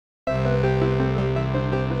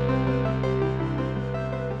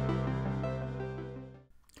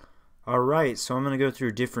Alright, so I'm going to go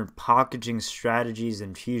through different packaging strategies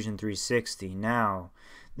in Fusion 360. Now,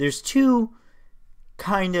 there's two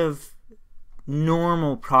kind of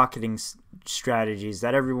normal pocketing strategies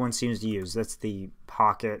that everyone seems to use. That's the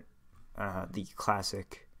Pocket, the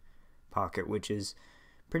classic Pocket, which is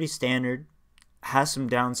pretty standard, has some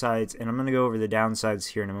downsides, and I'm going to go over the downsides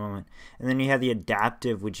here in a moment. And then you have the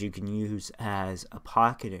Adaptive, which you can use as a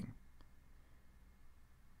pocketing,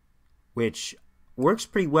 which works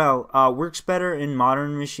pretty well. Works better in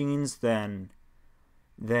modern machines than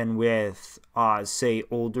with say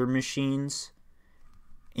older machines,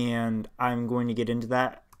 and I'm going to get into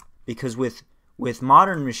that because with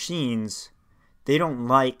modern machines, they don't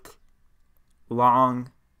like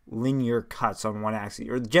long linear cuts on one axis,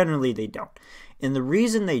 or generally they don't. And the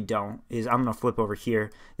reason they don't is, I'm going to flip over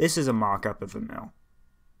here. This is a mock-up of a mill.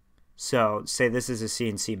 So say this is a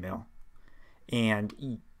CNC mill,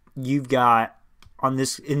 and you've got in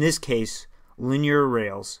this case linear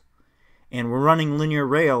rails, and we're running linear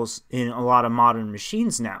rails in a lot of modern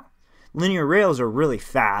machines now. Linear rails are really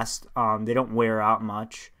fast. They don't wear out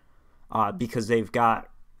much because they've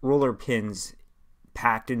got roller pins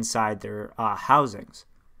packed inside their housings,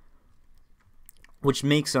 which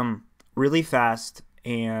makes them really fast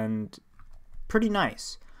and pretty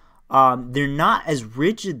nice. They're not as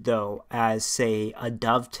rigid though as, say, a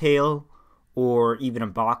dovetail or even a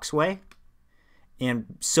boxway.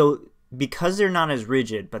 And so because they're not as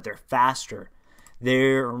rigid, but they're faster,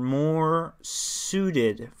 they're more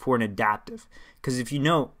suited for an adaptive. Because if you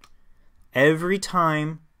note, every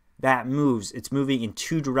time that moves, it's moving in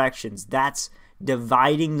two directions. That's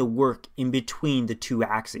dividing the work in between the two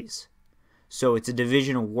axes. So it's a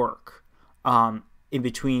division of work in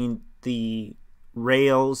between the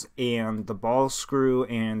rails and the ball screw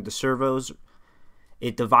and the servos.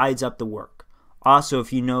 It divides up the work. Also,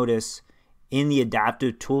 if you notice, in the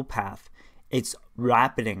adaptive toolpath, it's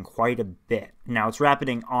rapiding quite a bit. Now, it's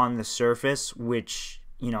rapiding on the surface, which,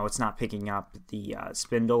 it's not picking up the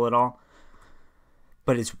spindle at all,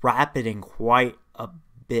 but it's rapiding quite a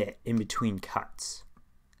bit in between cuts.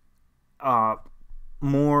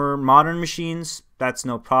 More modern machines, that's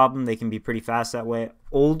no problem. They can be pretty fast that way.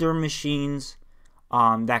 Older machines,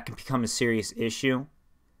 that can become a serious issue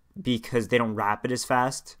because they don't rapid as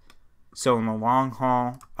fast. So in the long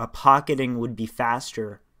haul, a pocketing would be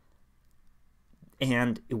faster,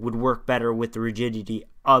 and it would work better with the rigidity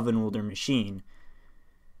of an older machine,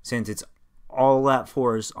 since it's all that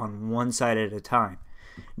force on one side at a time.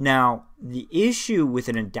 Now, the issue with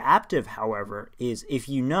an adaptive, however, is if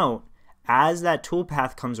you note, as that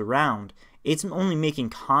toolpath comes around, it's only making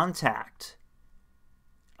contact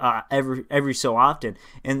every so often,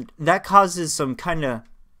 and that causes some kind of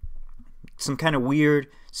weird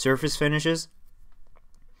surface finishes.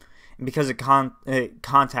 And because it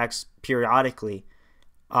contacts periodically,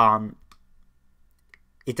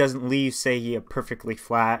 it doesn't leave, say, a perfectly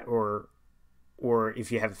flat, or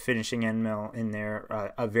if you have a finishing end mill in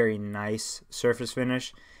there, a very nice surface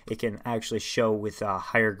finish. It can actually show with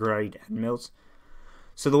higher grade end mills.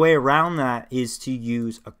 So the way around that is to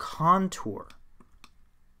use a contour,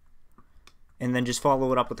 and then just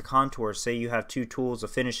follow it up with the contour. Say you have two tools, a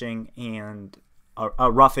finishing and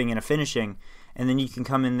a roughing and a finishing, and then you can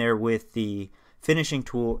come in there with the finishing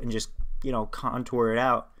tool and just contour it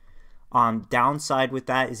out. Downside with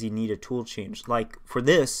that is you need a tool change. Like for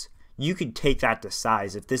this, you could take that to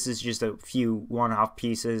size. If this is just a few one-off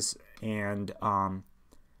pieces and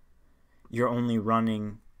you're only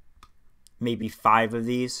running maybe 5 of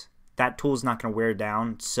these, that tool's not going to wear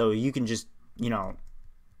down, so you can just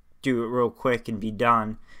do it real quick and be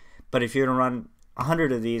done. But if you're going to run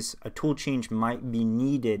 100 of these, a tool change might be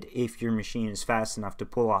needed if your machine is fast enough to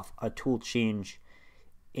pull off a tool change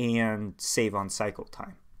and save on cycle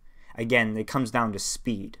time. Again, it comes down to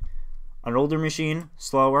speed. An older machine,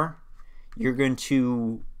 slower, you're going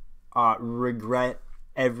to regret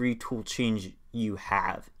every tool change you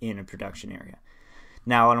have in a production area.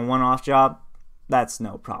 Now, on a one-off job, that's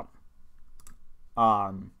no problem.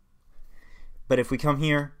 But if we come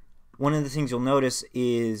here, one of the things you'll notice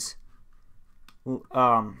is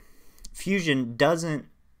Fusion doesn't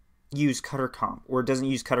use cutter comp, or it doesn't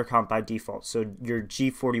use cutter comp by default. So your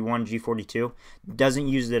G41, G42 doesn't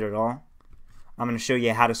use it at all. I'm going to show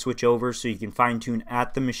you how to switch over so you can fine tune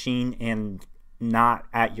at the machine and not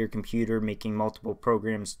at your computer, making multiple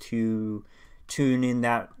programs to tune in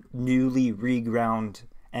that newly reground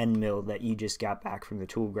end mill that you just got back from the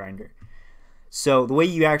tool grinder. So the way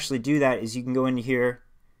you actually do that is you can go into here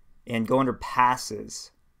and go under passes.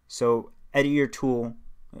 So edit your tool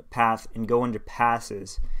path and go under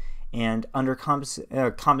passes, and under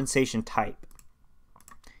compensation type,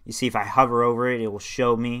 You see if I hover over it, it will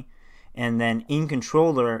show me. And then in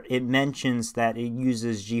controller, it mentions that it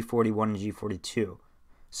uses G41 and G42.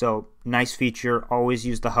 So nice feature, always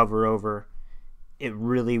use the hover over. It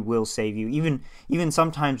really will save you. Even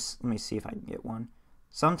sometimes, let me see if I can get one.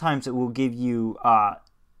 Sometimes it will give you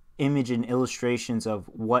image and illustrations of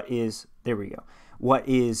what is, there we go, what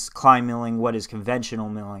is climb milling, what is conventional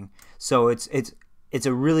milling. So it's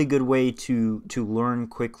a really good way to learn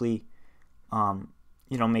quickly.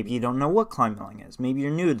 You know, maybe you don't know what climb milling is. Maybe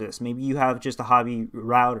you're new to this. Maybe you have just a hobby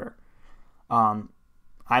router.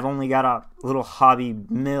 I've only got a little hobby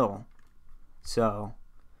mill. So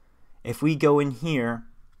if we go in here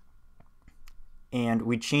and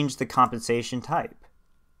we change the compensation type,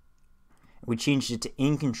 we changed it to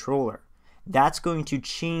in controller, that's going to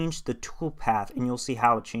change the toolpath, and you'll see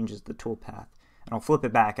how it changes the toolpath. And I'll flip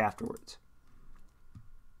it back afterwards.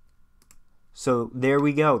 So there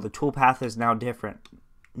we go. The toolpath is now different.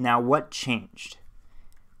 Now what changed?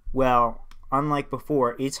 Well, unlike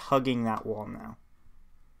before, it's hugging that wall now.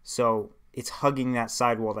 So it's hugging that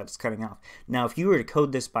sidewall that it's cutting off. Now if you were to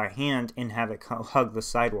code this by hand and have it hug the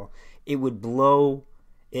sidewall, it would blow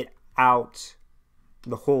it out,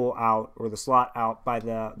 the hole out, or the slot out by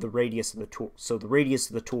the radius of the tool. So the radius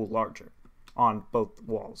of the tool larger on both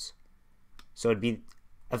walls. So it'd be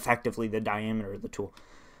effectively the diameter of the tool.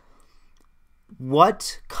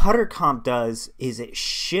 What Cutter Comp does is it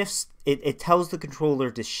shifts, it tells the controller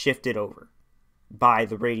to shift it over by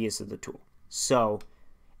the radius of the tool. So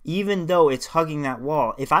even though it's hugging that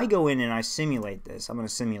wall, if I go in and I simulate this, I'm going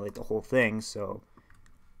to simulate the whole thing, so,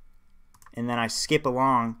 and then I skip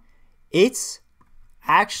along, it's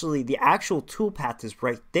actually, the actual toolpath is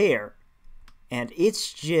right there, and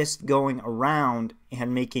it's just going around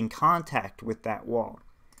and making contact with that wall.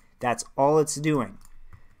 That's all it's doing.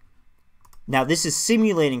 Now this is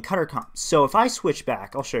simulating Cutter Comp. So if I switch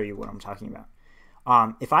back, I'll show you what I'm talking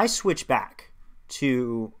about. If I switch back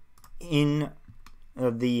to in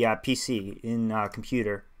the PC, in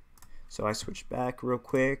computer, so I switch back real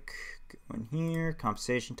quick, go in here,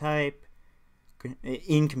 compensation type,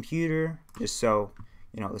 in computer, just so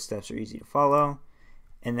you know the steps are easy to follow,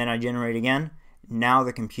 and then I generate again. Now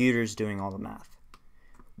the computer's doing all the math.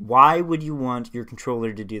 Why would you want your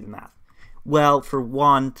controller to do the math? Well, for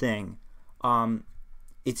one thing,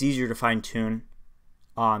 it's easier to fine tune.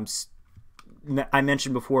 I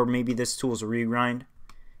mentioned before, maybe this tool is a regrind.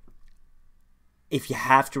 If you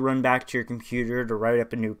have to run back to your computer to write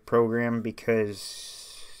up a new program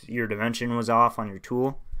because your dimension was off on your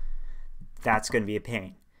tool, that's going to be a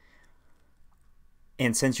pain.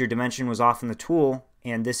 And since your dimension was off in the tool,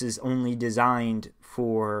 and this is only designed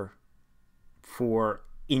for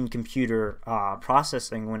in-computer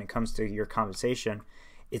processing when it comes to your compensation,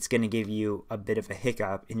 it's going to give you a bit of a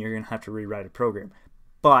hiccup and you're going to have to rewrite a program.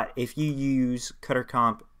 But if you use Cutter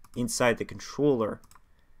Comp inside the controller,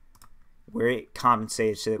 where it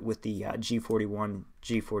compensates it with the G41,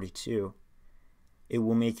 G42, it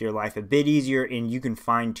will make your life a bit easier, and you can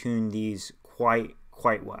fine-tune these quite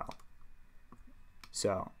well.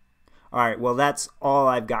 So, alright, well that's all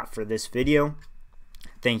I've got for this video.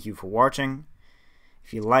 Thank you for watching.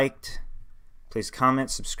 If you liked, please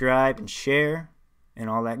comment, subscribe, and share, and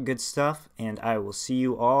all that good stuff, and I will see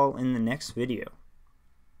you all in the next video.